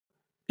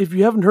If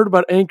you haven't heard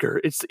about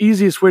Anchor, it's the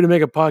easiest way to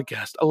make a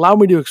podcast. Allow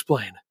me to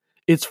explain.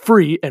 It's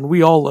free, and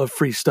we all love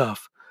free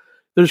stuff.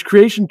 There's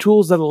creation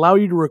tools that allow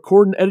you to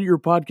record and edit your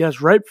podcast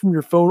right from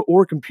your phone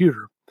or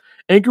computer.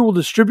 Anchor will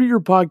distribute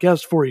your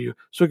podcast for you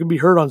so it can be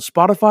heard on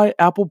Spotify,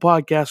 Apple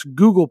Podcasts,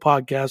 Google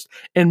Podcasts,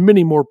 and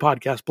many more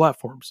podcast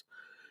platforms.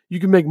 You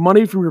can make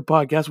money from your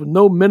podcast with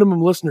no minimum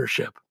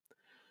listenership.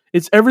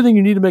 It's everything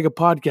you need to make a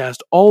podcast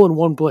all in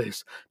one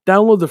place.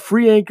 Download the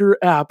free Anchor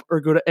app or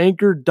go to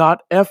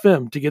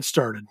anchor.fm to get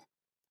started.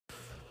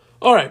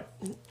 All right,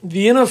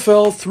 the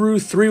NFL through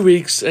 3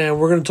 weeks, and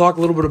we're going to talk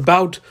a little bit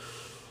about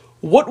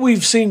what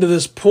we've seen to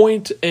this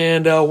point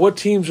and what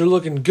teams are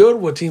looking good,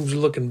 what teams are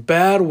looking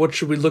bad, what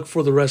should we look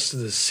for the rest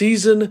of the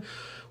season.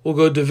 We'll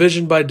go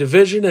division by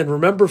division, and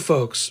remember,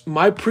 folks,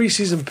 my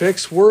preseason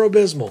picks were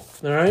abysmal,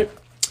 all right?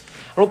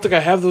 I don't think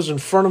I have those in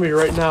front of me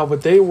right now,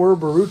 but they were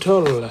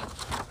brutal.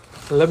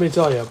 Let me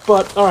tell you.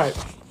 But, all right,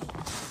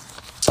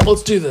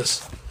 let's do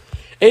this.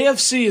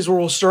 AFC is where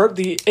we'll start.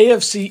 The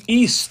AFC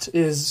East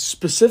is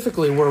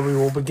specifically where we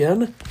will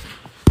begin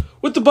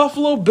with the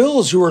Buffalo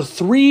Bills, who are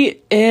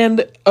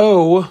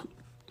 3-0.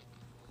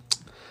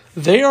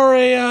 They are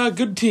a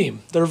good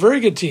team. They're a very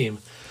good team.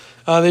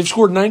 They've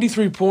scored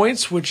 93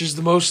 points, which is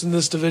the most in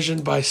this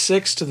division by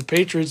 6 to the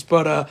Patriots.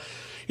 But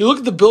you look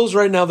at the Bills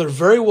right now, they're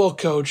very well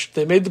coached.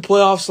 They made the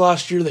playoffs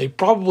last year. They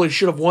probably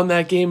should have won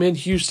that game in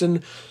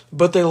Houston,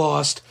 but they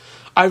lost.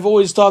 I've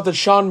always thought that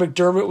Sean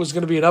McDermott was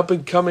going to be an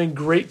up-and-coming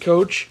great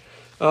coach,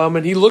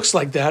 and he looks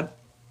like that.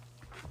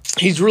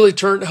 He's really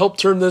helped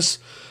turn this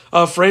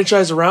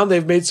franchise around.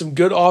 They've made some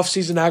good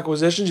offseason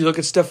acquisitions. You look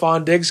at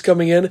Stephon Diggs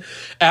coming in,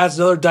 adds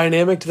another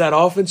dynamic to that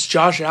offense.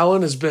 Josh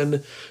Allen has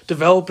been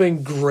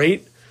developing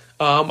great.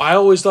 I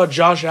always thought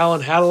Josh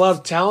Allen had a lot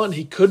of talent.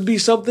 He could be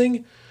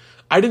something.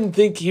 I didn't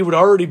think he would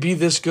already be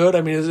this good.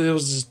 I mean, it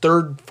was his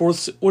third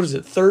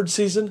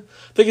season?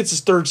 I think it's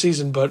his third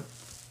season, but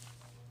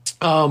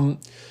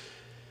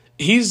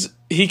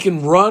he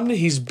can run.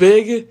 He's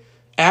big.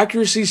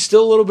 Accuracy's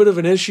still a little bit of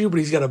an issue, but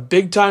he's got a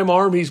big-time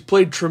arm. He's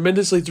played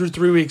tremendously through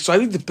 3 weeks. So I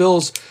think the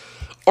Bills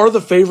are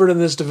the favorite in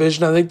this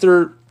division. I think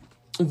they're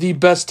the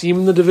best team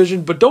in the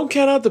division, but don't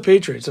count out the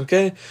Patriots,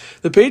 okay?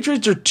 The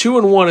Patriots are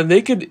 2-1, and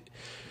they could,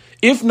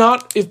 if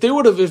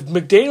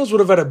McDaniels would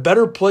have had a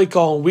better play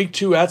call in week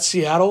 2 at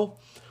Seattle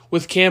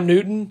with Cam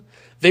Newton,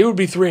 they would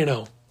be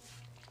 3-0.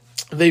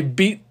 They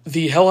beat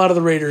the hell out of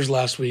the Raiders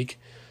last week.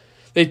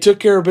 They took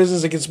care of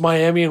business against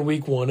Miami in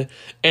week 1,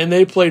 and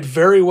they played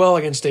very well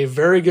against a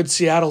very good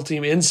Seattle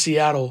team in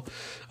Seattle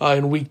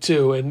in week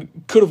 2,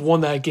 and could have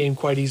won that game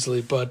quite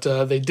easily, but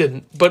they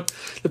didn't. But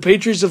the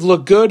Patriots have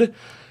looked good.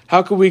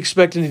 How could we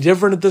expect any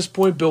different at this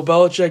point? Bill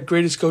Belichick,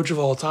 greatest coach of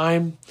all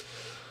time.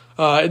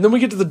 And then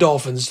we get to the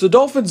Dolphins. The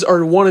Dolphins are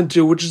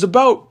 1-2, which is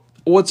about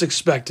what's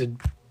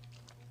expected.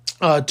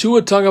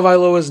 Tua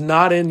Tagovailoa is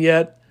not in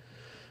yet.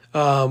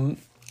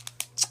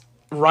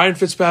 Ryan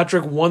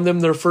Fitzpatrick won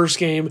them their first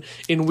game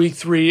in week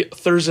 3,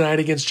 Thursday night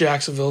against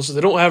Jacksonville, so they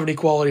don't have any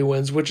quality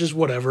wins, which is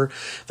whatever.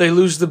 They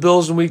lose to the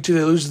Bills in week 2,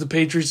 they lose to the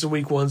Patriots in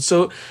week 1.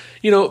 So,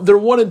 they're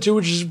 1-2,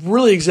 which is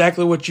really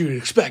exactly what you'd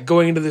expect.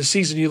 Going into this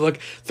season, you look,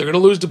 they're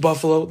going to lose to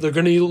Buffalo, they're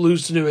going to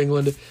lose to New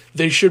England,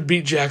 they should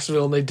beat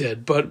Jacksonville, and they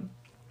did. But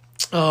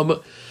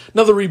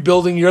another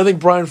rebuilding year. I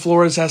think Brian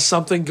Flores has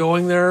something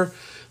going there.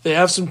 They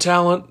have some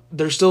talent.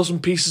 There's still some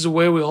pieces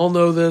away. We all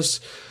know this.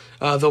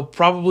 They'll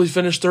probably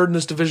finish third in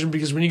this division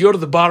because when you go to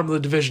the bottom of the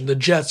division, the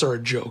Jets are a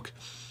joke.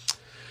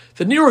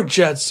 The New York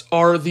Jets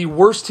are the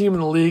worst team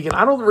in the league, and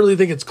I don't really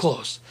think it's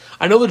close.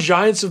 I know the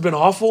Giants have been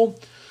awful,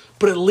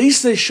 but at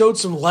least they showed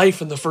some life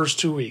in the first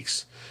 2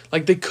 weeks.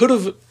 Like they could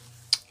have,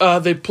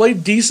 they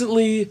played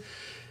decently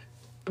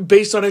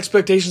based on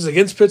expectations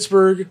against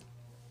Pittsburgh.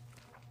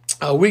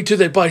 Week 2,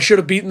 they probably should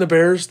have beaten the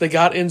Bears. They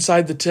got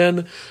inside the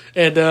 10,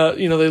 and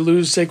they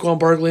lose Saquon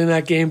Barkley in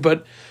that game,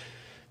 but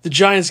the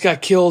Giants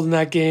got killed in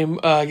that game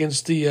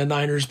against the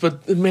Niners,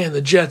 but man,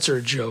 the Jets are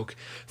a joke.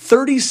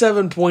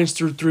 37 points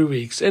through 3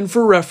 weeks, and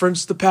for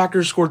reference, the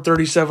Packers scored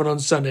 37 on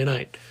Sunday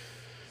night.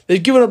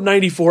 They've given up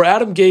 94.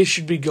 Adam Gase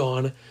should be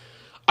gone.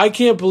 I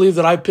can't believe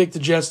that I picked the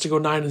Jets to go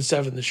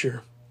 9-7 this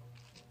year.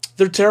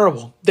 They're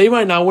terrible. They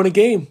might not win a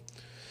game,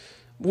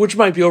 which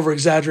might be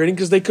over-exaggerating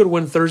because they could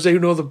win Thursday. You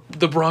know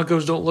the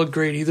Broncos don't look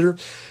great either.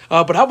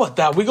 But how about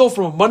that? We go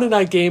from a Monday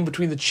night game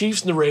between the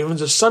Chiefs and the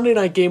Ravens, a Sunday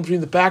night game between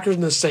the Packers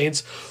and the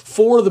Saints,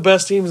 4 of the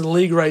best teams in the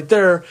league right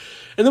there.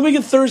 And then we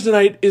get Thursday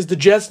night is the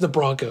Jets and the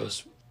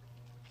Broncos.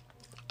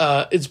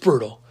 It's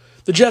brutal.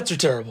 The Jets are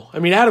terrible. I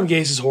mean, Adam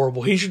Gase is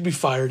horrible. He should be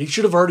fired. He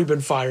should have already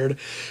been fired.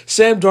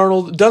 Sam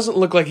Darnold doesn't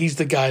look like he's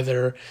the guy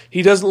there.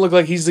 He doesn't look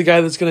like he's the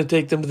guy that's going to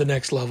take them to the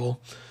next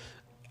level.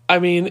 I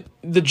mean,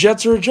 the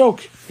Jets are a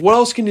joke. What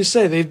else can you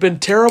say? They've been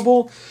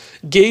terrible.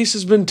 Gase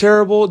has been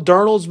terrible.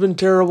 Darnold's been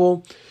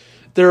terrible.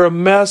 They're a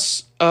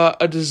mess,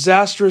 a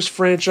disastrous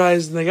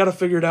franchise, and they got to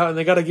figure it out, and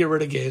they got to get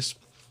rid of Gase.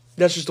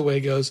 That's just the way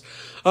it goes.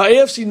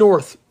 AFC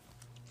North.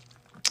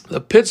 The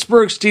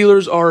Pittsburgh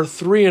Steelers are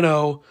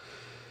 3-0.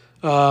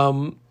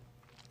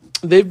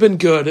 they've been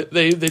good.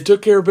 They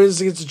took care of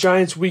business against the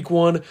Giants week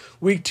 1.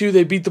 Week 2,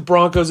 they beat the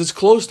Broncos. It's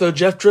close, though.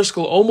 Jeff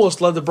Driscoll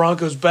almost led the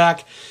Broncos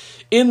back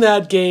in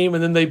that game,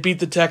 and then they beat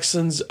the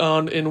Texans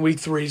in week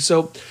 3.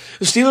 So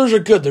the Steelers are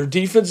good. Their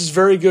defense is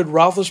very good.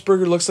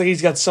 Roethlisberger looks like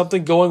he's got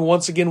something going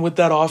once again with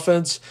that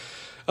offense.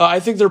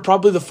 I think they're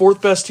probably the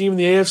 4th best team in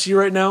the AFC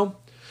right now,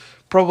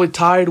 probably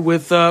tied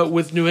with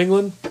New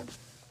England.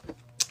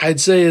 I'd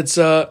say it's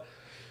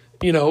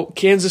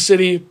Kansas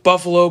City,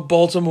 Buffalo,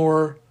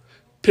 Baltimore,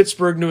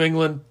 Pittsburgh, New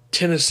England,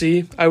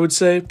 Tennessee, I would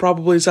say,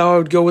 probably is how I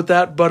would go with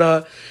that.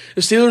 But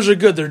the Steelers are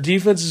good. Their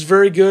defense is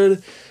very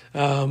good.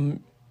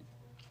 And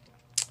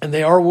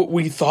they are what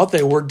we thought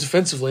they were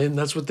defensively, and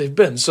that's what they've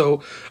been.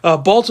 So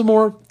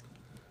Baltimore's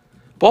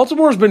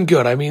been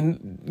good. I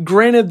mean,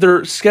 granted,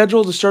 their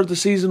schedule to start the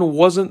season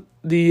wasn't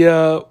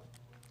the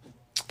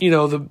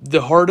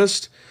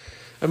hardest.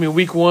 I mean,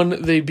 week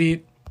 1, they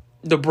beat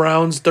the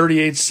Browns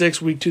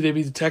 38-6. Week 2, they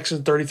beat the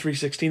Texans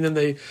 33-16. Then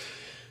they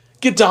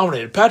get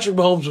dominated. Patrick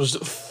Mahomes was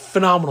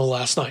phenomenal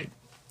last night,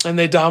 and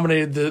they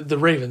dominated the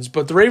Ravens.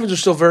 But the Ravens are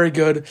still very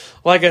good.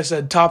 Like I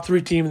said, top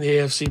 3 team in the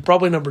AFC,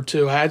 probably number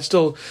 2. I'd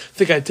still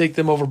think I'd take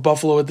them over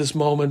Buffalo at this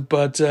moment.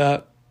 But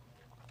this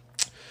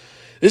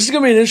is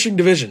going to be an interesting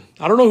division.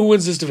 I don't know who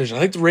wins this division.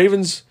 I think the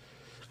Ravens,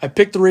 I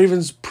picked the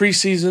Ravens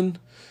preseason,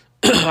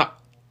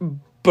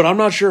 but I'm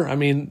not sure. I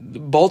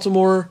mean,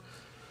 Baltimore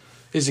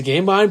is a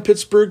game behind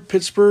Pittsburgh.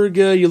 Pittsburgh,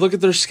 you look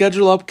at their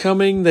schedule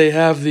upcoming. They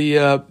have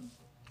the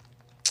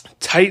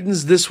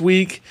Titans this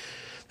week,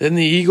 then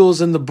the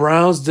Eagles and the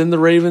Browns, then the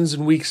Ravens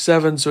in week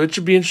 7. So it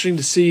should be interesting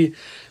to see.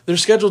 Their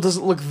schedule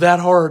doesn't look that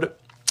hard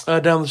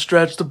down the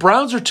stretch. The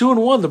Browns are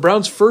 2-1. The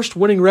Browns' first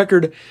winning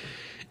record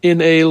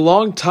in a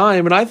long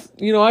time, and I've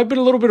been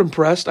a little bit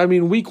impressed. I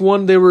mean, week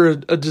 1 they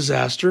were a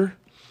disaster.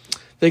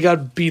 They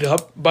got beat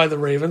up by the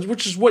Ravens,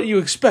 which is what you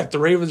expect. The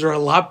Ravens are a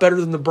lot better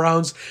than the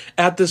Browns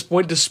at this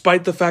point,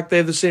 despite the fact they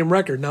have the same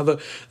record. Now,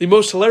 the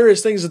most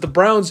hilarious thing is that the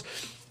Browns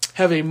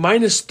have a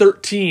minus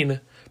 13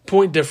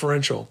 point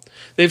differential.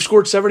 They've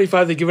scored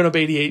 75, they've given up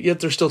 88, yet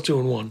they're still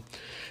 2-1.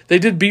 They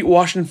did beat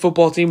Washington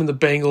football team and the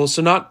Bengals,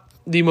 so not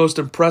the most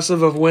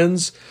impressive of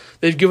wins.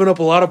 They've given up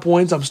a lot of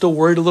points. I'm still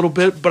worried a little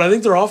bit, but I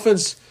think their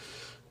offense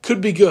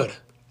could be good.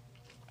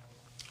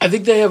 I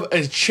think they have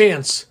a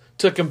chance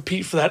to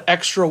compete for that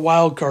extra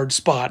wild card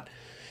spot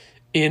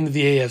in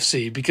the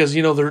AFC because,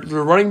 their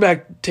running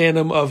back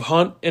tandem of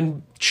Hunt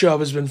and Chubb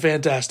has been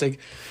fantastic.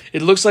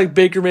 It looks like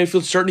Baker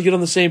Mayfield's starting to get on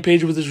the same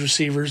page with his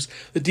receivers.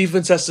 The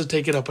defense has to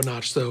take it up a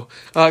notch, though.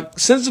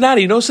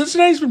 Cincinnati,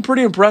 Cincinnati's been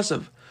pretty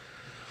impressive.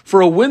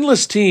 For a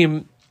winless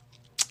team,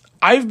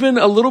 I've been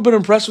a little bit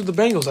impressed with the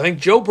Bengals. I think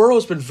Joe Burrow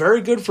has been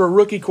very good for a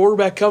rookie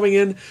quarterback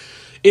coming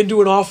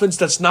into an offense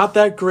that's not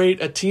that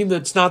great, a team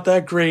that's not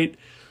that great.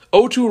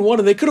 0-2-1,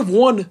 and they could have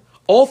won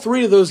all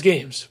 3 of those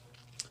games.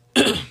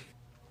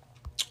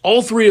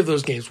 All 3 of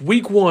those games.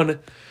 Week 1,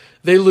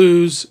 they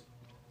lose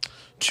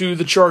to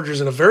the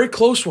Chargers in a very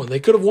close one. They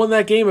could have won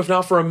that game if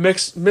not for a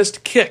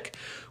missed kick.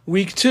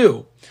 Week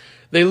 2,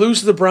 they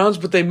lose to the Browns,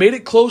 but they made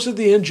it close at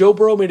the end. Joe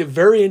Burrow made it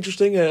very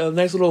interesting. A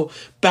nice little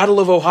Battle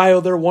of Ohio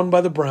there, won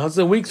by the Browns.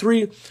 Then week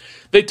 3,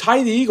 they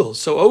tie the Eagles.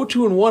 So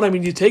 0-2-1, I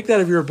mean, you take that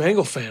if you're a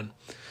Bengal fan.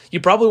 You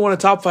probably want a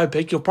top 5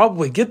 pick. You'll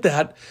probably get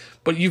that,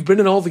 but you've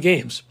been in all the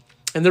games.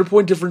 And their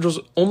point differential is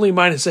only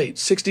 -8.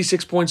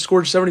 66 points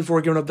scored,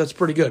 74 given up. That's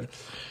pretty good.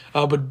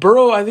 But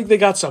Burrow, I think they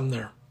got something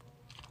there.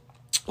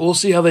 We'll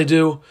see how they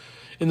do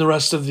in the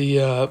rest of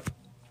the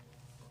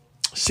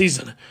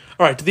season.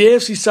 All right, to the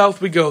AFC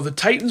South we go. The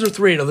Titans are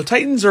 3-0. The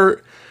Titans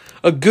are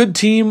a good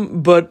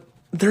team, but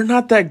they're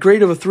not that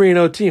great of a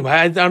 3-0 team.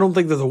 I don't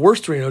think they're the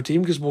worst 3-0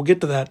 team because we'll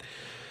get to that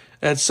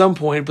at some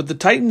point. But the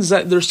Titans,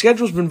 their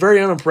schedule's been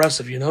very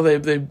unimpressive.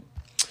 They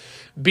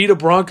beat a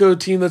Bronco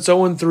team that's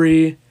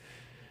 0-3.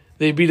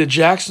 They beat a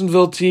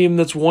Jacksonville team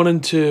that's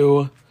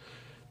 1-2.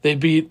 They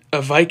beat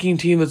a Viking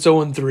team that's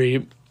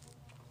 0-3.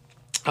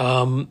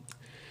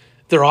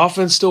 Their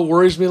offense still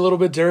worries me a little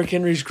bit. Derrick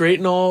Henry's great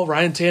and all.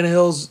 Ryan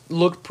Tannehill's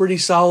looked pretty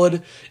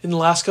solid in the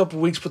last couple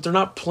of weeks, but they're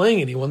not playing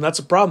anyone. That's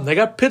a problem. They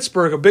got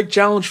Pittsburgh, a big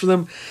challenge for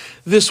them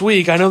this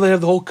week. I know they have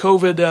the whole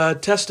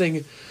COVID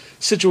testing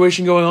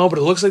situation going on, but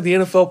it looks like the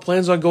NFL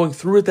plans on going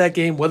through with that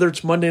game, whether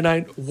it's Monday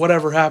night,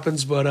 whatever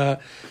happens.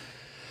 But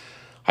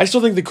I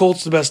still think the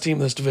Colts are the best team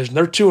in this division.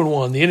 They're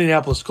 2-1. The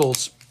Indianapolis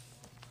Colts,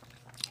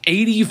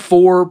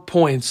 84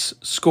 points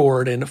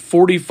scored and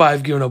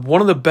 45 given up.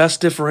 One of the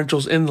best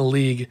differentials in the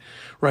league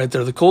right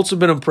there. The Colts have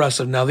been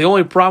impressive. Now, the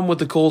only problem with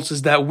the Colts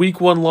is that week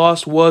 1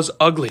 loss was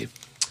ugly.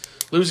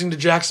 Losing to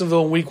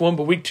Jacksonville in week 1,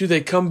 but week 2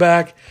 they come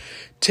back,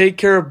 take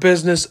care of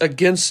business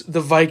against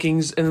the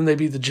Vikings, and then they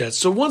beat the Jets.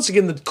 So once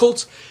again, the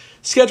Colts'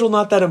 schedule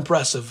not that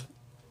impressive.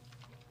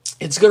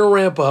 It's going to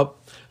ramp up.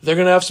 They're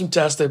going to have some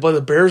tests. They play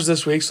the Bears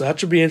this week, so that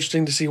should be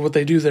interesting to see what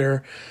they do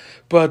there.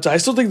 But I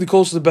still think the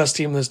Colts are the best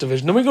team in this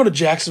division. Then we go to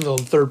Jacksonville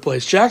in 3rd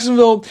place.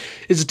 Jacksonville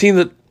is a team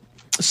that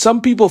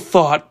some people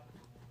thought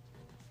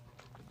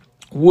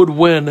would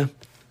win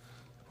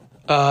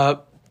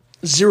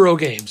 0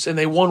 games, and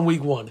they won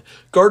week 1.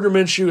 Gardner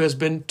Minshew has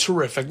been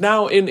terrific.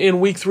 Now, in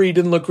week 3, he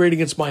didn't look great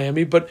against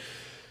Miami, but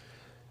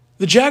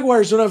the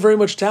Jaguars don't have very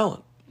much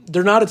talent.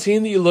 They're not a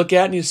team that you look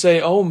at and you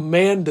say, oh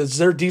man, does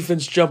their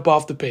defense jump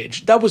off the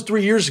page. That was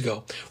 3 years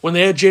ago when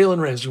they had Jalen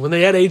Ramsey, when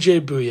they had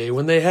A.J. Bouye,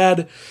 when they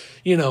had,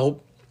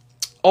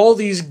 all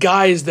these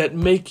guys that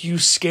make you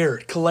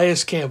scared. Calais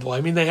Campbell.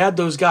 I mean, they had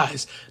those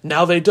guys.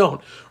 Now they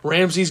don't.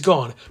 Ramsey's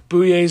gone.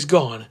 Bouye's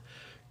gone.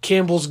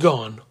 Campbell's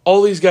gone.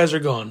 All these guys are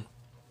gone.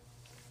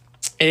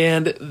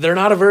 And they're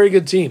not a very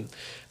good team.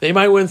 They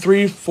might win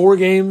 3-4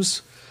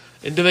 games.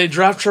 And do they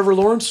draft Trevor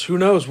Lawrence? Who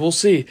knows? We'll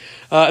see.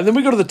 And then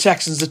we go to the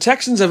Texans. The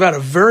Texans have had a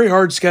very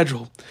hard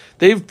schedule.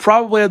 They've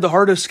probably had the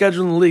hardest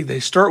schedule in the league. They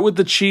start with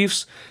the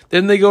Chiefs,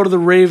 then they go to the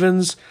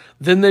Ravens,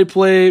 then they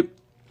play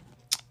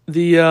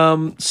the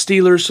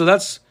Steelers. So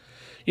that's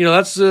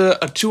a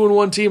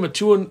 2-1 team, a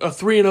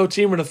 3-0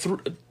 team, and a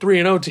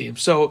 3-0 team.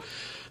 So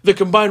the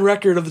combined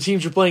record of the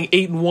teams you're playing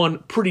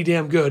 8-1, pretty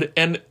damn good.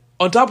 And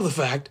on top of the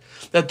fact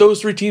that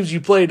those 3 teams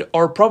you played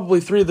are probably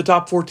 3 of the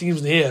top 4 teams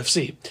in the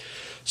AFC.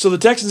 So the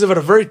Texans have had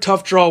a very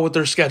tough draw with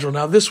their schedule.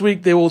 Now this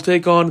week they will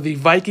take on the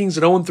Vikings,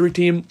 an 0-3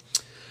 team.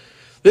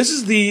 This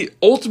is the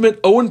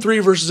ultimate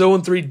 0-3 versus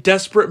 0-3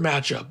 desperate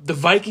matchup. The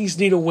Vikings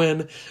need a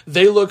win.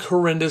 They look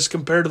horrendous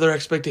compared to their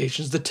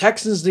expectations. The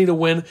Texans need a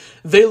win.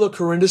 They look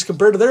horrendous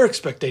compared to their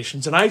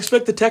expectations. And I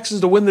expect the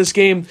Texans to win this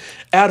game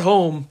at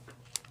home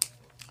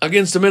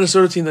against a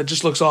Minnesota team that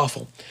just looks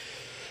awful.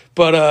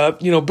 But,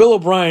 Bill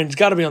O'Brien's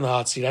got to be on the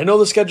hot seat. I know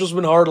the schedule's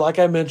been hard, like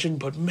I mentioned,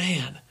 but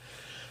man,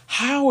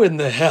 how in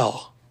the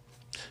hell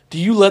do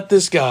you let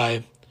this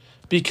guy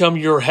become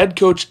your head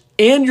coach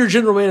and your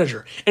general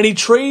manager? And he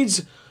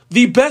trades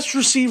the best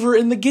receiver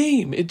in the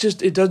game. I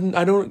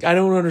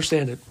don't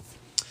understand it.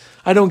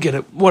 I don't get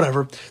it.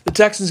 Whatever. The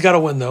Texans got to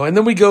win, though. And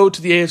then we go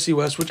to the AFC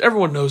West, which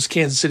everyone knows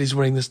Kansas City's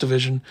winning this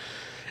division.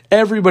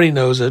 Everybody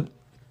knows it.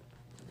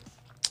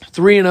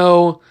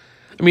 3-0.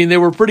 I mean, they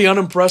were pretty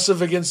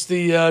unimpressive against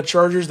the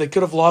Chargers. They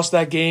could have lost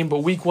that game, but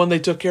week 1 they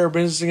took care of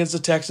business against the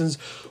Texans.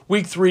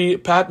 Week 3,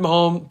 Patrick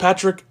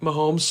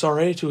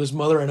Mahomes, to his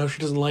mother. I know she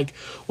doesn't like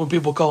when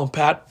people call him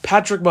Pat.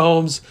 Patrick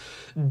Mahomes,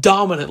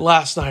 dominant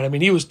last night. I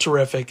mean, he was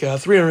terrific.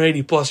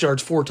 380-plus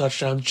yards, 4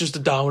 touchdowns. Just a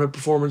dominant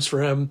performance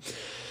for him.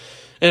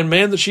 And,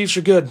 man, the Chiefs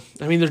are good.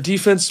 I mean, their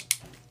defense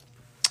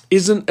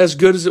isn't as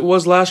good as it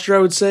was last year,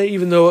 I would say,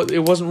 even though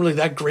it wasn't really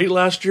that great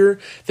last year.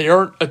 They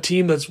aren't a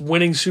team that's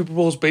winning Super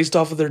Bowls based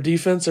off of their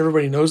defense.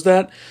 Everybody knows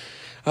that.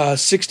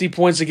 60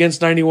 points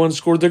against 91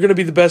 scored. They're going to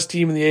be the best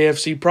team in the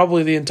AFC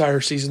probably the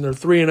entire season. They're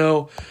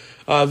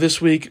 3-0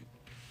 this week.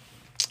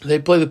 They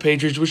play the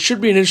Patriots, which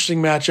should be an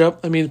interesting matchup.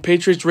 I mean,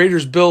 Patriots,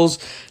 Raiders, Bills,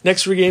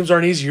 next 3 games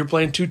aren't easy. You're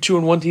playing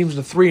 2-1 teams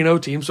and a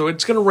 3-0 team, so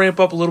it's going to ramp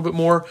up a little bit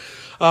more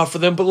for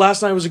them. But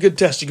last night was a good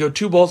test. You go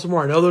to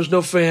Baltimore. I know there's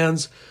no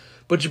fans,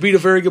 but you beat a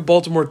very good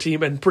Baltimore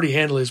team and pretty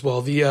handily as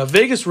well. The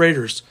Vegas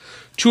Raiders,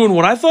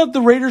 2-1. I thought the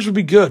Raiders would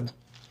be good.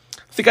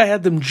 I think I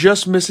had them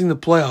just missing the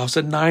playoffs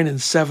at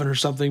 9-7 or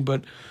something,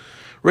 but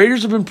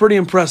Raiders have been pretty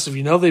impressive.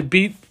 They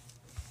beat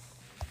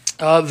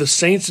the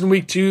Saints in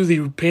week 2,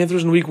 the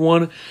Panthers in week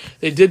 1.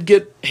 They did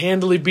get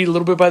handily beat a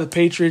little bit by the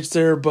Patriots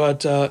there,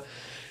 but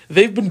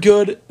they've been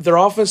good. Their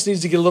offense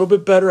needs to get a little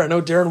bit better. I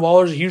know Darren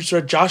Waller's a huge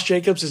threat. Josh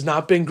Jacobs has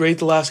not been great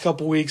the last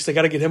couple weeks. They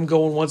got to get him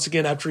going once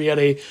again after he had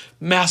a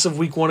massive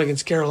week 1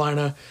 against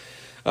Carolina.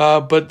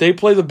 But they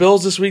play the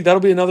Bills this week. That'll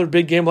be another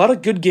big game. A lot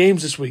of good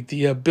games this week.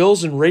 The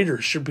Bills and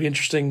Raiders should be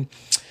interesting.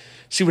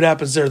 See what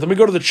happens there. Then we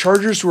go to the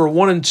Chargers, who are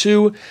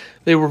 1-2.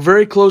 They were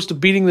very close to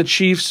beating the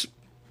Chiefs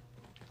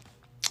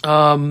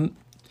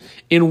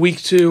in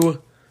week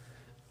 2.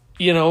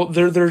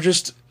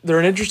 They're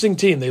an interesting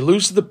team. They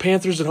lose to the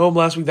Panthers at home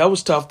last week. That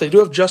was tough. They do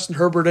have Justin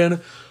Herbert in.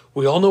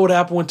 We all know what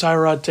happened with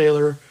Tyrod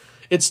Taylor.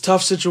 It's a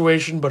tough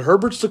situation, but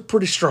Herbert's looked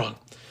pretty strong.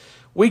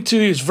 Week 2,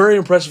 he was very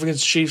impressive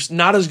against the Chiefs.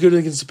 Not as good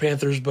against the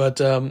Panthers, but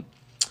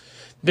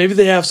maybe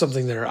they have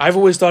something there. I've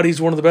always thought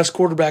he's one of the best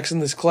quarterbacks in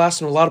this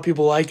class, and a lot of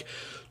people like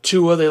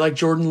Tua. They like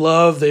Jordan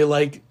Love. They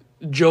like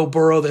Joe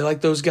Burrow. They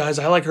like those guys.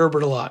 I like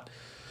Herbert a lot.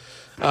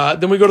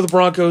 Then we go to the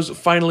Broncos,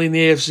 finally in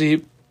the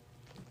AFC.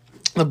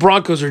 The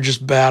Broncos are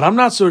just bad. I'm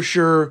not so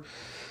sure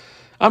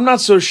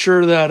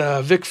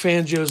that Vic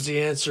Fangio is the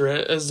answer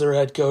as their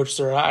head coach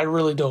there. I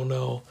really don't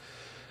know.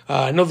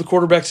 I know the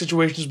quarterback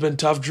situation has been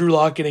tough. Drew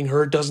Lock getting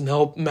hurt doesn't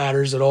help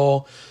matters at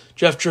all.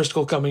 Jeff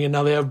Driscoll coming in.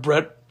 Now they have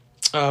Brett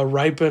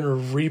Ripon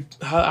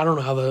I don't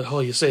know how the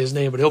hell you say his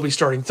name, but he'll be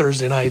starting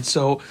Thursday night.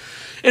 So,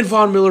 and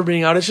Von Miller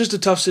being out, it's just a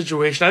tough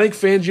situation. I think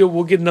Fangio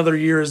will get another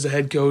year as the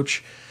head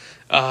coach.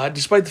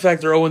 Despite the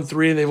fact they're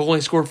 0-3 and they've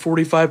only scored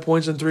 45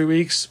 points in 3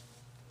 weeks,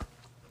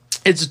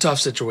 it's a tough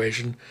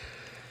situation.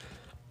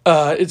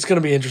 It's going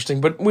to be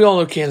interesting, but we all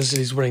know Kansas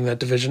City's winning that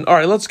division. All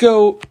right, let's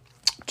go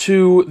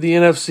to the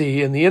NFC.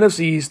 In the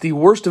NFC East, the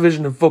worst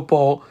division in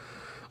football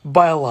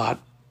by a lot.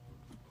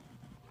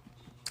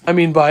 I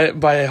mean, by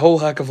a whole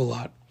heck of a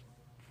lot.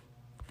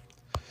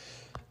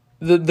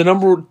 The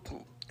number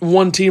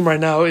 1 team right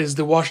now is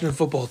the Washington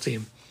football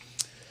team.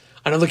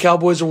 I know the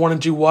Cowboys are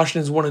 1-2.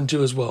 Washington's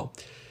 1-2 as well.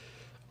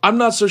 I'm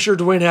not so sure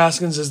Dwayne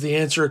Haskins is the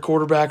answer at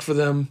quarterback for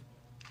them.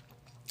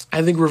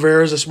 I think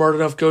Rivera is a smart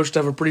enough coach to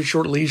have a pretty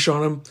short leash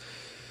on him.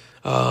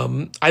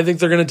 I think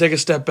they're going to take a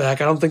step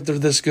back. I don't think they're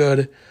this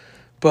good.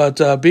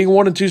 But being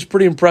 1-2 is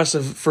pretty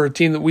impressive for a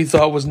team that we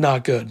thought was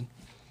not good.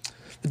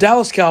 The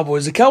Dallas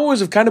Cowboys. The Cowboys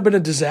have kind of been a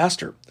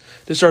disaster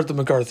to start the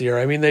McCarthy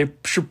era. I mean, they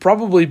should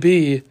probably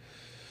be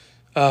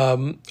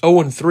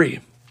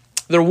 0-3.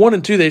 They're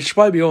 1-2. They should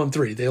probably be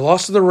 0-3. They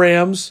lost to the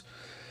Rams.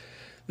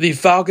 The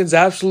Falcons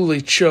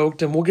absolutely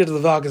choked, and we'll get to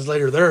the Falcons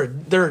later.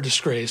 They're a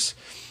disgrace.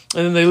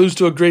 And then they lose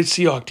to a great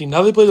Seahawks team.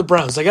 Now they play the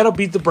Browns. They got to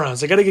beat the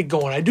Browns. They got to get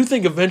going. I do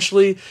think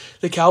eventually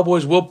the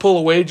Cowboys will pull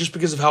away just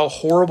because of how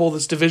horrible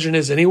this division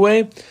is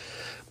anyway.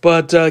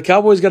 But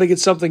Cowboys got to get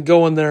something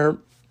going there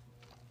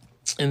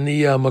in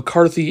the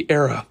McCarthy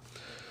era.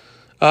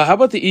 How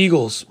about the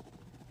Eagles?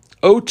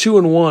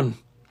 0-2-1.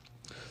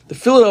 The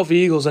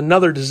Philadelphia Eagles,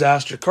 another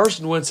disaster.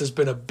 Carson Wentz has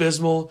been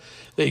abysmal.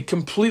 They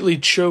completely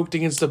choked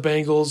against the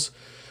Bengals.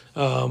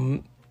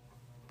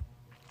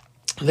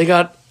 They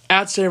got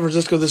at San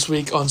Francisco this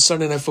week on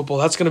Sunday Night Football.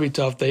 That's going to be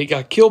tough. They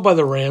got killed by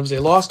the Rams. They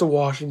lost to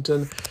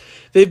Washington.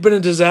 They've been a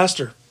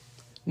disaster.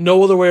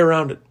 No other way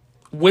around it.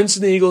 Wentz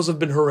and the Eagles have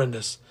been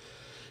horrendous.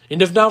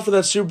 And if not for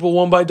that Super Bowl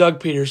won by Doug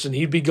Peterson,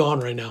 he'd be gone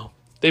right now.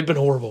 They've been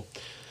horrible.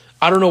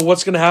 I don't know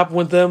what's going to happen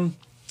with them.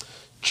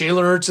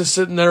 Jalen Hurts is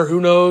sitting there.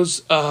 Who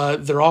knows?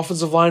 Their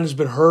offensive line has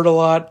been hurt a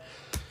lot.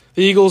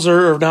 The Eagles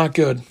are not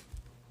good.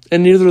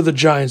 And neither are the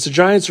Giants. The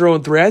Giants are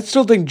 0-3. I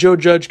still think Joe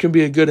Judge can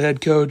be a good head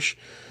coach.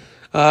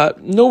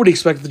 Nobody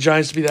expected the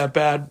Giants to be that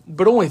bad,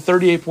 but only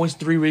 38 points in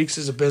 3 weeks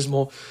is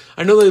abysmal.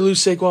 I know they lose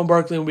Saquon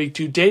Barkley in week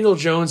 2. Daniel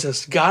Jones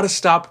has got to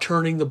stop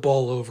turning the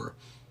ball over.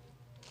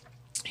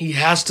 He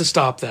has to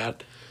stop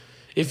that.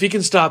 If he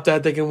can stop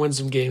that, they can win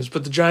some games.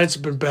 But the Giants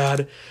have been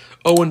bad.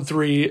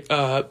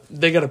 0-3.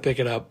 They got to pick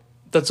it up.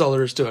 That's all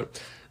there is to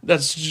it.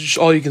 That's just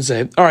all you can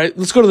say. All right,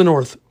 let's go to the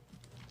North.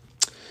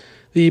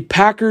 The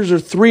Packers are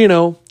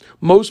 3-0.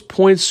 Most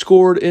points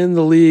scored in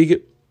the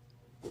league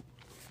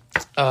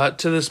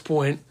to this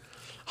point,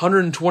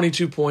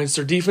 122 points.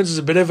 Their defense is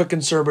a bit of a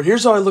concern, but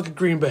here's how I look at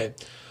Green Bay.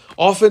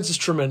 Offense is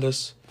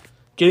tremendous.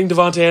 Getting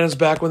Devontae Adams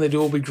back when they do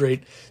will be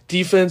great.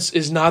 Defense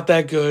is not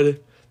that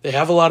good. They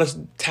have a lot of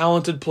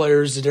talented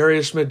players,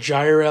 Zadarius Smith,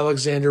 Jair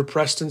Alexander,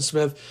 Preston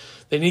Smith.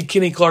 They need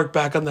Kenny Clark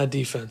back on that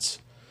defense.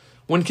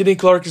 When Kenny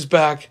Clark is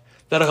back,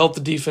 that'll help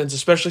the defense,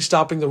 especially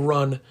stopping the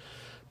run.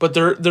 But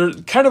they're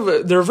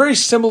a very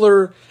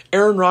similar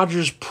Aaron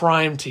Rodgers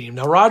prime team.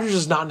 Now Rodgers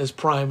is not in his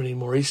prime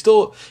anymore. He's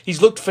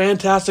looked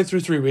fantastic through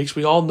 3 weeks.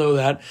 We all know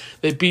that.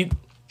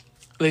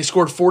 They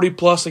scored 40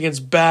 plus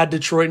against bad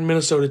Detroit and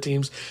Minnesota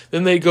teams.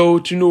 Then they go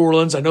to New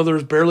Orleans. I know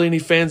there's barely any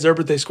fans there,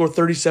 but they scored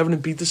 37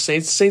 and beat the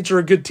Saints. The Saints are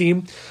a good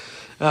team.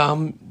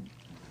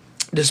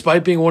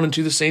 Despite being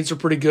 1-2, the Saints are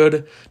pretty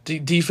good.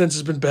 Defense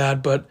has been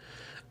bad, but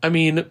I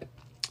mean,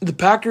 the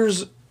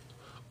Packers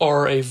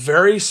are a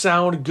very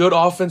sound, good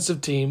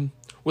offensive team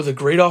with a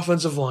great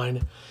offensive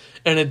line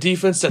and a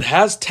defense that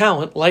has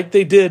talent like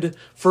they did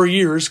for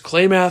years.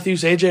 Clay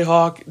Matthews, A.J.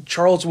 Hawk,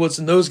 Charles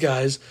Woodson, those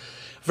guys.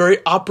 Very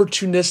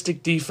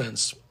opportunistic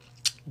defense.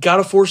 Got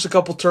to force a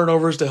couple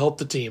turnovers to help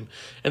the team.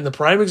 And the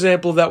prime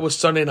example of that was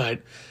Sunday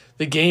night.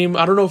 The game,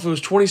 I don't know if it was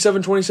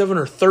 27-27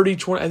 or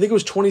 30-20. I think it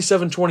was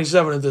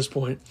 27-27 at this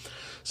point.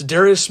 So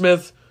Darius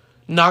Smith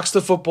knocks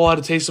the football out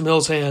of Taysom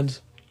Hill's hand,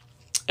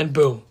 and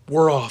boom,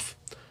 we're off.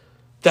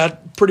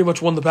 That pretty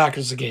much won the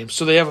Packers the game.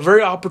 So they have a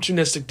very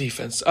opportunistic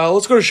defense.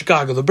 Let's go to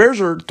Chicago. The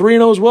Bears are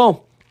 3-0 as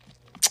well.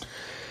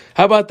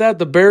 How about that?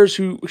 The Bears,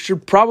 who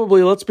should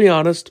probably, let's be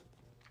honest,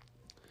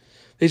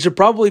 they should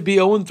probably be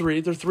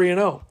 0-3. They're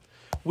 3-0.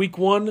 Week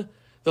 1,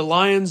 the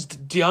Lions,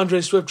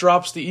 DeAndre Swift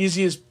drops the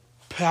easiest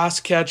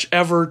pass catch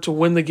ever to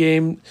win the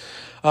game.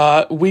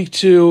 Week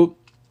 2,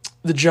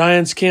 the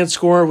Giants can't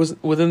score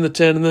within the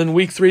 10. And then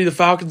week 3, the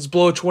Falcons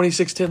blow a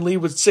 26-10 lead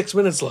with 6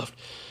 minutes left.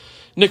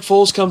 Nick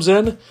Foles comes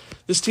in.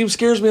 This team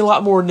scares me a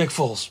lot more than Nick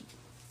Foles.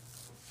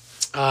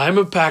 I'm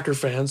a Packer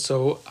fan,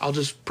 so I'll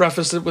just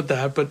preface it with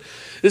that. But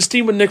this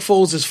team with Nick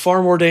Foles is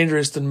far more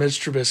dangerous than Mitch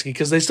Trubisky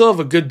because they still have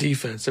a good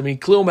defense. I mean,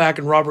 Khalil Mack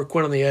and Robert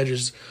Quinn on the edge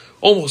is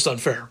almost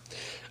unfair.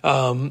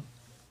 They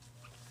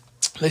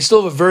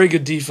still have a very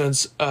good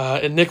defense,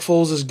 and Nick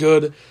Foles is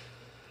good.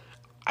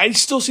 I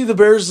still see the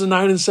Bears as a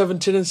 9-7,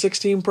 10-6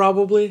 team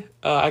probably.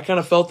 I kind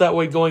of felt that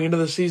way going into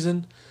the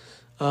season.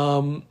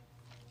 But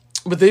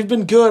they've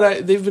been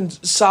good. They've been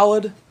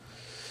solid.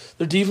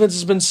 Their defense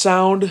has been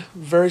sound,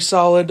 very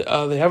solid.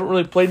 They haven't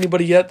really played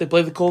anybody yet. They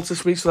play the Colts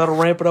this week, so that'll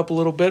ramp it up a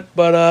little bit.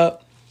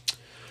 But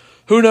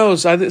who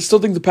knows? I still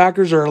think the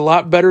Packers are a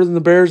lot better than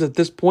the Bears at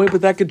this point,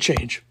 but that could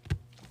change.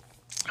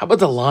 How about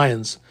the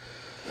Lions?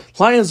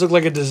 Lions look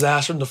like a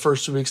disaster in the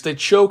first 2 weeks. They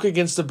choke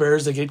against the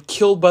Bears. They get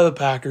killed by the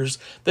Packers.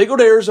 They go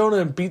to Arizona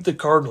and beat the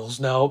Cardinals.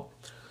 Now,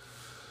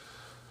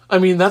 I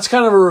mean, that's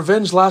kind of a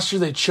revenge. Last year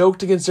they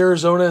choked against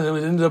Arizona, and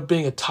it ended up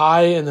being a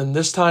tie, and then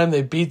this time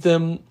they beat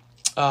them.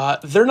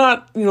 They're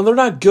not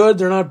good.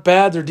 They're not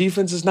bad. Their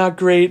defense is not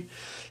great.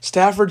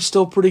 Stafford's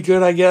still pretty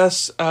good, I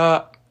guess.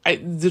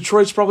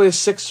 Detroit's probably a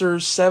 6 or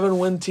 7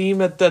 win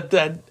team at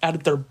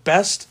their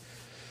best.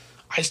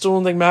 I still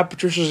don't think Matt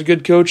Patricia's a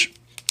good coach.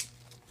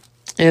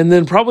 And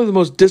then probably the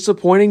most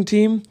disappointing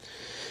team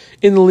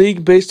in the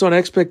league based on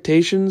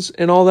expectations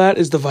and all that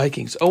is the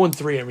Vikings.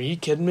 0-3. I mean, are you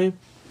kidding me?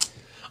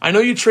 I know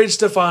you trade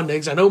Stephon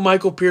Diggs. I know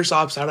Michael Pierce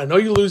opts out. I know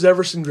you lose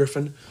Everson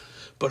Griffin.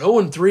 But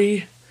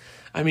 0-3,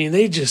 I mean,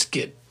 they just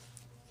get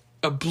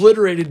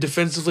obliterated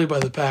defensively by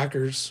the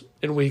Packers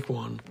in week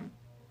 1.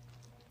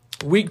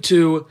 Week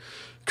 2,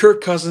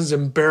 Kirk Cousins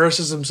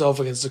embarrasses himself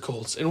against the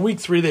Colts. In week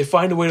 3, they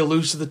find a way to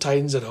lose to the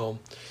Titans at home.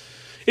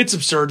 It's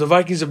absurd. The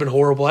Vikings have been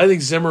horrible. I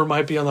think Zimmer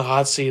might be on the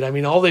hot seat. I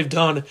mean, all they've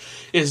done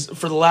is,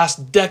 for the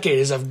last decade,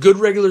 is have good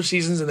regular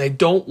seasons, and they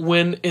don't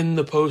win in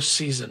the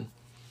postseason.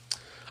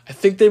 I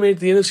think they made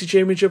the NFC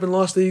Championship and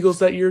lost the Eagles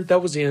that year.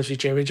 That was the NFC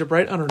Championship,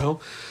 right? I don't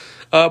know.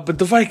 But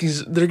the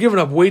Vikings, they're giving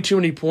up way too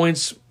many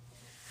points.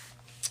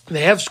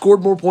 They have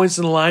scored more points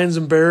than the Lions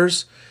and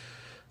Bears,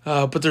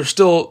 but they're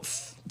still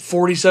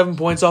 47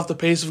 points off the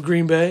pace of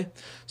Green Bay.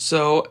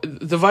 So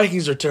the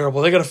Vikings are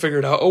terrible. They got to figure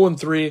it out.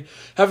 0-3,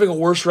 having a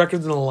worse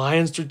record than the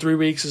Lions through 3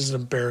 weeks is an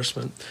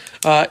embarrassment.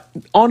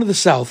 On to the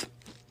South,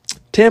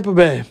 Tampa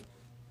Bay.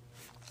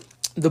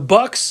 The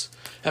Bucks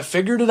have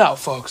figured it out,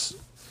 folks.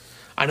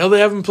 I know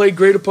they haven't played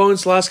great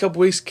opponents the last couple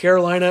weeks,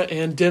 Carolina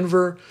and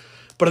Denver,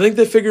 but I think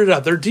they figured it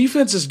out. Their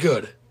defense is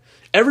good.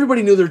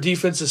 Everybody knew their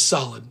defense is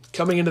solid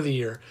coming into the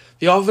year.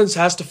 The offense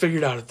has to figure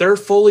it out. If they're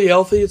fully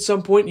healthy at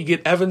some point, you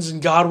get Evans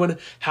and Godwin,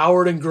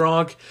 Howard and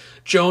Gronk,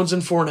 Jones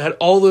and Fournette,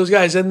 all those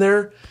guys in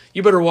there,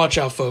 you better watch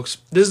out, folks.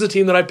 This is the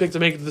team that I picked to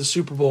make it to the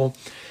Super Bowl,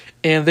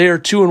 and they are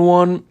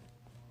 2-1,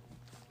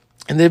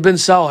 and they've been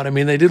solid. I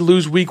mean, they did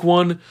lose week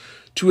 1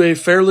 to a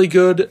fairly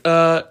good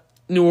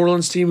New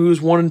Orleans team who was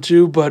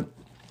 1-2, but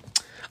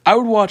I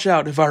would watch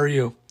out if I were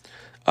you.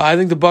 I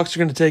think the Bucs are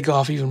going to take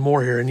off even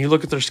more here. And you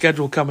look at their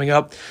schedule coming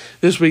up.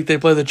 This week they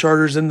play the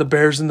Chargers and the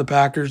Bears and the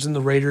Packers and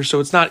the Raiders. So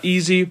it's not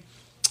easy,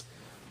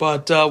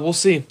 but we'll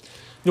see.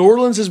 New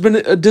Orleans has been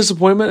a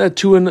disappointment at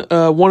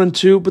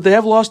 1-2, but they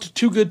have lost to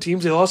 2 good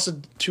teams. They lost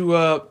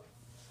to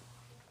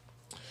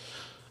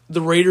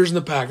the Raiders and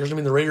the Packers. I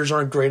mean, the Raiders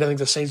aren't great. I think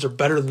the Saints are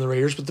better than the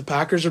Raiders, but the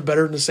Packers are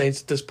better than the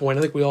Saints at this point.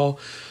 I think we all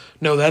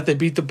know that. They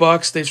beat the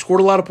Bucs. They've scored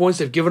a lot of points.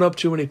 They've given up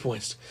too many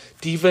points.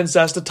 Defense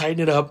has to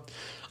tighten it up.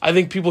 I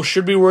think people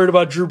should be worried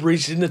about Drew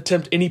Brees. He didn't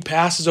attempt any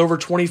passes over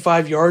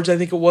 25 yards, I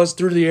think it was,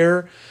 through the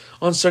air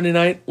on Sunday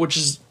night, which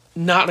is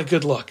not a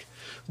good look.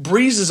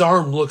 Brees'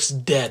 arm looks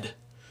dead.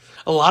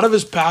 A lot of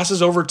his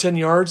passes over 10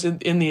 yards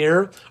in the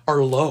air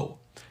are low.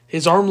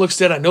 His arm looks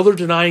dead. I know they're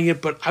denying it,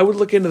 but I would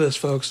look into this,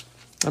 folks.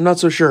 I'm not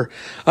so sure.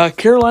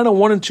 Carolina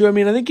 1-2, I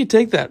mean, I think you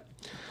take that.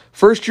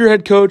 First-year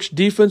head coach.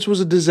 Defense was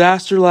a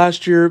disaster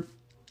last year.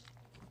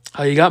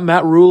 You got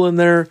Matt Rule in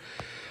there.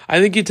 I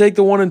think you take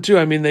the 1-2.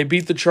 I mean, they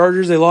beat the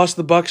Chargers. They lost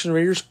the Bucs and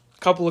Raiders. A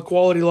couple of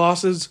quality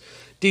losses.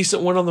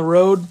 Decent win on the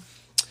road.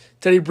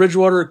 Teddy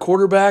Bridgewater at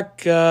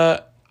quarterback.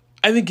 I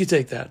think you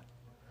take that.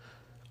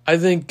 I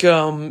think,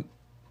 they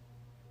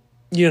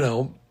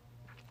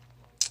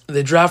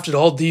drafted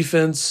all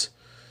defense.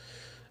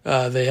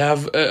 They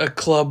have a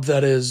club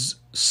that is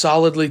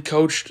solidly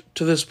coached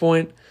to this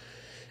point.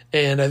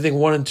 And I think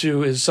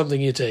 1-2 is something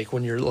you take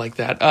when you're like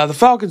that. The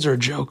Falcons are a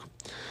joke.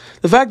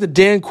 The fact that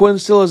Dan Quinn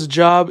still has a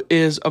job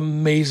is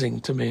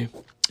amazing to me.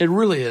 It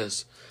really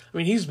is. I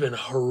mean, he's been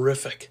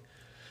horrific.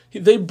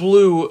 They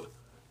blew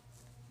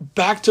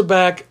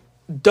back-to-back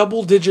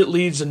double-digit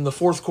leads in the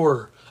fourth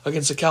quarter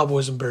against the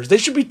Cowboys and Bears. They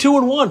should be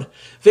 2-1.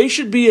 They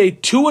should be a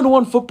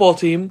 2-1 football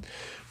team,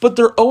 but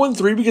they're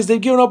 0-3 because they've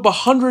given up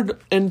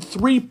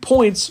 103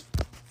 points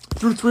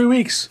through 3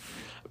 weeks,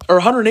 or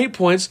 108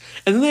 points,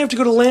 and then they have to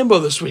go to Lambeau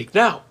this week.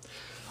 Now,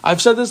 I've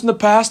said this in the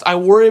past. I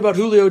worry about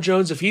Julio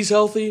Jones. If he's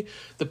healthy,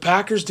 the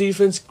Packers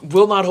defense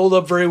will not hold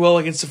up very well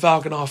against the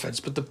Falcon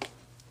offense. But the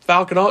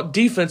Falcon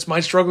defense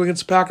might struggle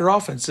against the Packer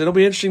offense. It'll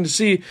be interesting to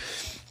see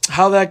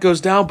how that goes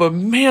down. But,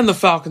 man, the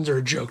Falcons are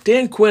a joke.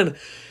 Dan Quinn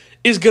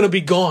is going to be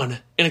gone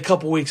in a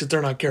couple weeks if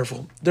they're not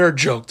careful. They're a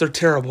joke. They're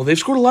terrible. They've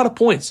scored a lot of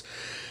points.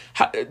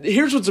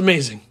 Here's what's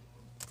amazing.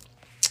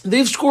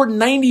 They've scored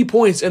 90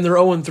 points and they're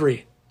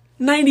 0-3.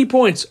 90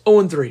 points,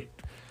 0-3.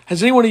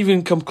 Has anyone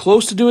even come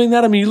close to doing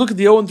that? I mean, you look at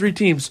the 0-3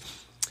 teams.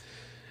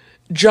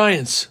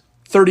 Giants,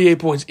 38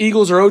 points.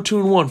 Eagles are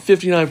 0-2-1,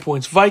 59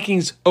 points.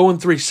 Vikings,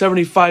 0-3,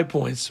 75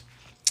 points.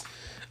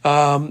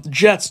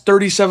 Jets,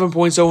 37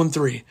 points,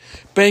 0-3.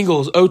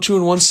 Bengals,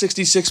 0-2-1,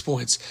 66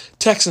 points.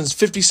 Texans,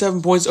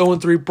 57 points,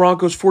 0-3.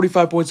 Broncos,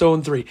 45 points,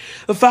 0-3.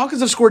 The Falcons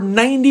have scored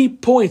 90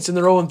 points and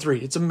they're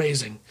 0-3. It's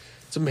amazing.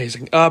 It's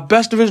amazing.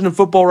 Best division in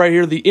football right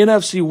here, the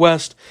NFC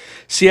West.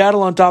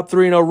 Seattle on top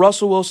 3-0.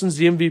 Russell Wilson's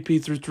the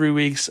MVP through 3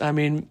 weeks. I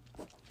mean,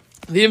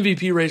 the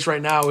MVP race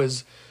right now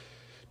is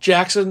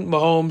Jackson,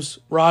 Mahomes,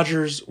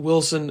 Rodgers,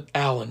 Wilson,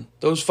 Allen.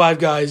 Those 5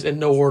 guys in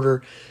no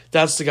order.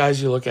 That's the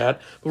guys you look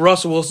at. But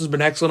Russell Wilson's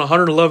been excellent.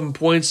 111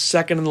 points,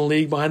 second in the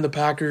league behind the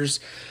Packers.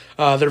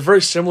 They're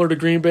very similar to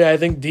Green Bay. I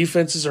think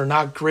defenses are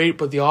not great,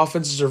 but the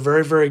offenses are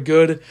very, very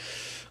good.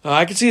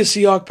 I could see a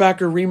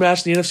Seahawks-Packer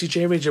rematch in the NFC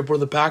Championship where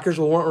the Packers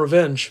will want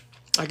revenge.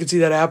 I could see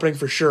that happening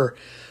for sure.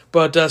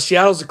 But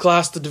Seattle's the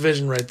class of the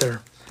division right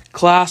there.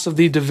 Class of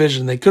the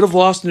division. They could have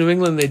lost to New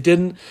England. They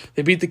didn't.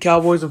 They beat the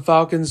Cowboys and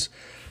Falcons.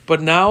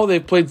 But now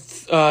they've played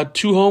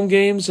 2 home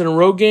games and a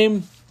road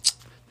game.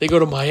 They go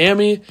to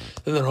Miami,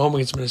 then they're home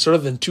against Minnesota,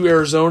 then to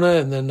Arizona,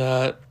 and then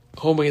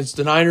home against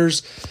the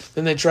Niners.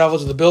 Then they travel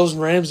to the Bills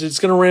and Rams. It's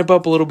going to ramp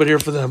up a little bit here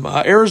for them.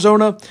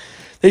 Arizona,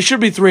 they should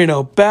be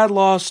 3-0. Bad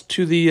loss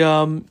to the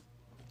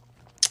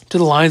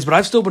Lions, but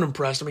I've still been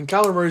impressed. I mean,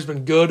 Kyler Murray's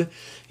been good.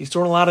 He's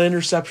thrown a lot of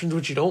interceptions,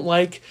 which you don't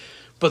like,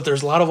 but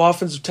there's a lot of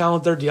offensive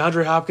talent there.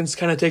 DeAndre Hopkins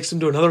kind of takes them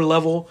to another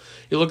level.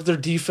 You look at their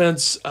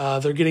defense,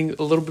 they're getting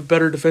a little bit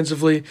better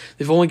defensively.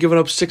 They've only given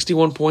up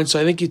 61 points, so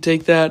I think you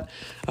take that.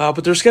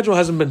 But their schedule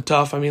hasn't been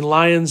tough. I mean,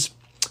 Lions,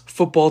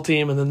 football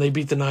team, and then they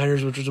beat the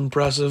Niners, which was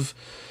impressive.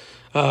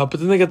 But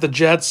then they got the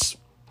Jets,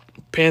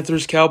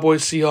 Panthers,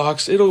 Cowboys,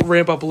 Seahawks. It'll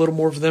ramp up a little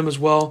more for them as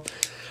well.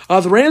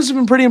 The Rams have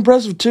been pretty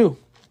impressive too.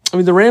 I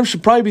mean, the Rams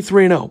should probably be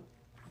 3-0.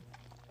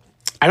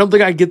 I don't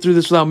think I can get through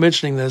this without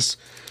mentioning this.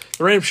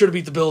 The Rams should have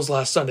beat the Bills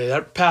last Sunday.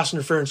 That pass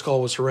interference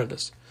call was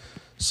horrendous.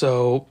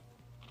 So,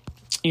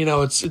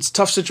 it's a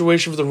tough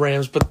situation for the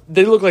Rams, but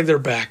they look like they're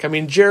back. I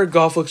mean, Jared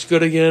Goff looks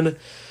good again.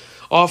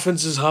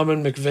 Offense is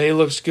humming. McVay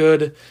looks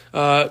good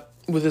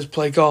with his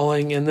play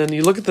calling. And then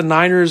you look at the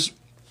Niners.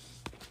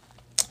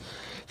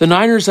 The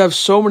Niners have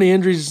so many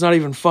injuries, it's not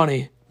even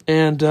funny.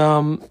 And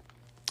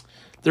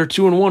they're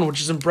 2-1, which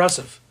is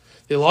impressive.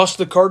 They lost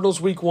to the Cardinals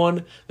week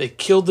 1. They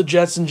killed the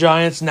Jets and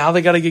Giants. Now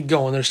they got to get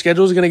going. Their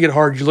schedule is going to get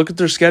hard. You look at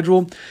their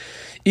schedule.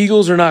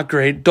 Eagles are not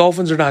great.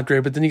 Dolphins are not great.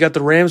 But then you got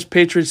the Rams,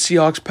 Patriots,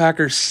 Seahawks,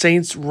 Packers,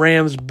 Saints,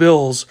 Rams,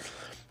 Bills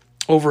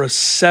over a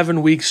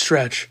 7-week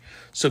stretch.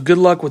 So good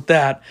luck with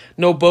that.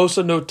 No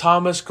Bosa, no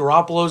Thomas.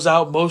 Garoppolo's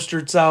out.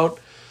 Mostert's out.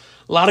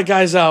 A lot of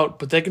guys out,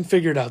 but they can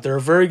figure it out. They're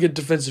a very good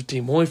defensive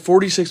team. Only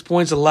 46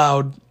 points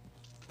allowed,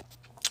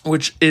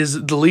 which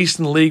is the least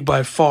in the league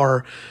by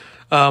far.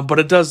 But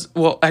it does,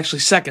 actually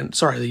second.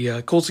 Sorry,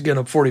 the Colts again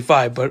up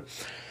 45. But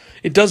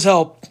it does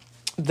help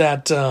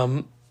that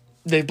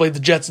they played the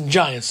Jets and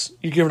Giants.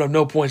 You're giving up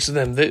no points to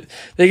them. They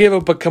gave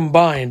up a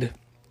combined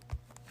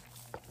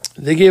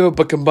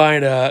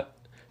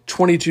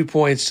 22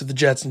 points to the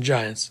Jets and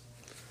Giants.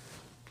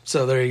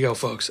 So there you go,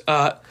 folks.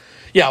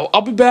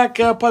 I'll be back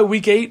by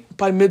week 8,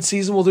 by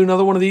midseason. We'll do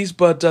another one of these.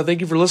 But thank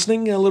you for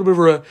listening. A little bit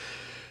of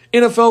a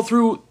NFL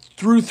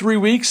through 3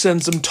 weeks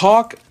and some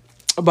talk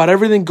about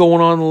everything going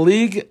on in the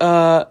league.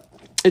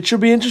 It should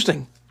be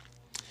interesting.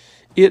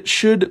 It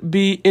should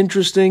be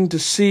interesting to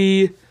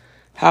see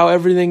how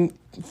everything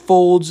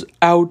folds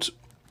out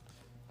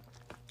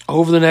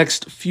over the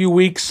next few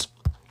weeks.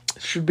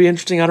 It should be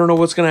interesting. I don't know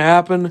what's going to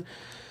happen,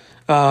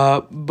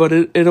 but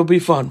it'll be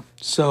fun.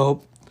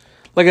 So,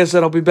 like I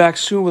said, I'll be back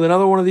soon with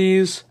another one of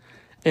these.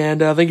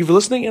 And thank you for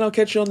listening, and I'll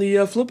catch you on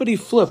the flippity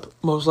flip,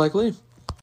 most likely.